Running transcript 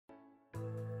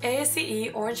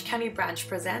ASCE Orange County Branch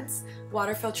presents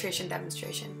Water Filtration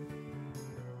Demonstration.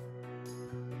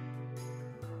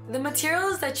 The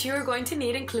materials that you are going to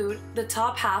need include the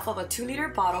top half of a 2-liter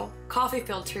bottle, coffee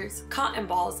filters, cotton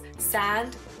balls,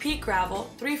 sand, pea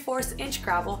gravel, 3/4 inch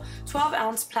gravel,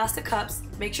 12-ounce plastic cups,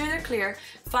 make sure they're clear,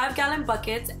 5-gallon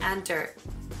buckets, and dirt.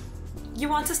 You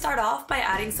want to start off by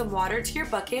adding some water to your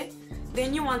bucket,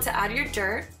 then you want to add your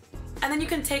dirt, and then you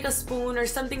can take a spoon or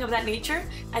something of that nature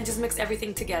and just mix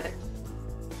everything together.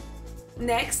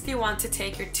 Next, you want to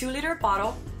take your 2-liter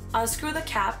bottle, unscrew the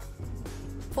cap,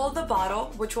 fold the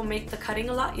bottle, which will make the cutting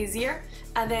a lot easier,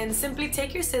 and then simply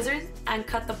take your scissors and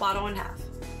cut the bottle in half.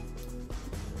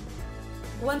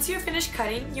 Once you're finished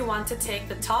cutting, you want to take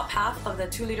the top half of the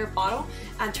 2-liter bottle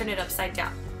and turn it upside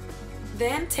down.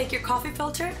 Then take your coffee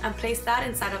filter and place that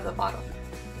inside of the bottle.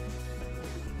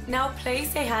 Now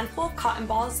place a handful of cotton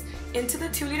balls into the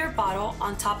 2-liter bottle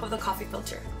on top of the coffee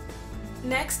filter.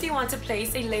 Next, you want to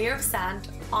place a layer of sand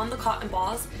on the cotton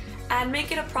balls and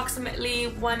make it approximately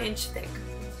 1 inch thick.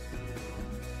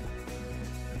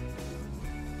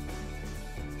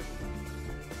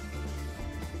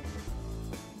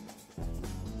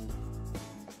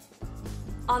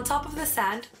 On top of the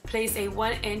sand, place a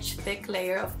 1 inch thick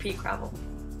layer of pea gravel.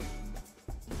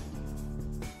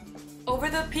 Over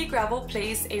the pea gravel,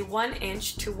 place a 1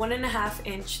 inch to 1.5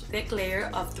 inch thick layer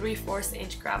of 3/4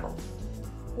 inch gravel.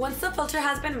 Once the filter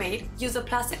has been made, use a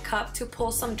plastic cup to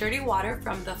pull some dirty water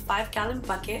from the 5-gallon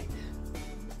bucket.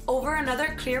 Over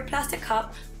another clear plastic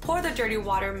cup, pour the dirty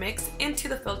water mix into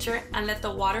the filter and let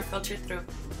the water filter through.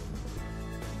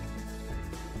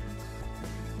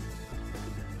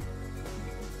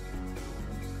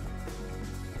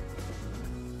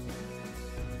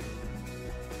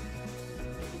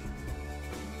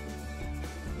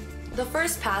 The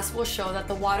first pass will show that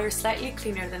the water is slightly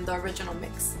cleaner than the original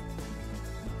mix.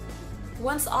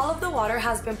 Once all of the water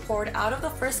has been poured out of the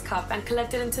first cup and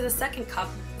collected into the second cup,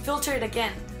 filter it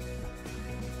again.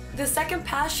 The second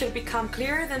pass should become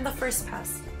clearer than the first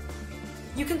pass.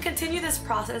 You can continue this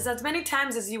process as many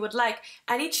times as you would like,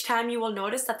 and each time you will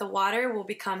notice that the water will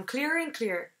become clearer and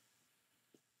clearer.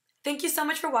 Thank you so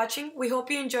much for watching. We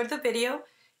hope you enjoyed the video.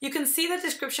 You can see the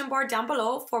description bar down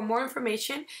below for more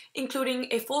information, including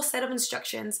a full set of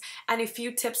instructions and a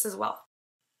few tips as well.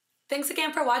 Thanks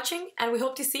again for watching, and we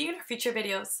hope to see you in our future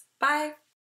videos. Bye!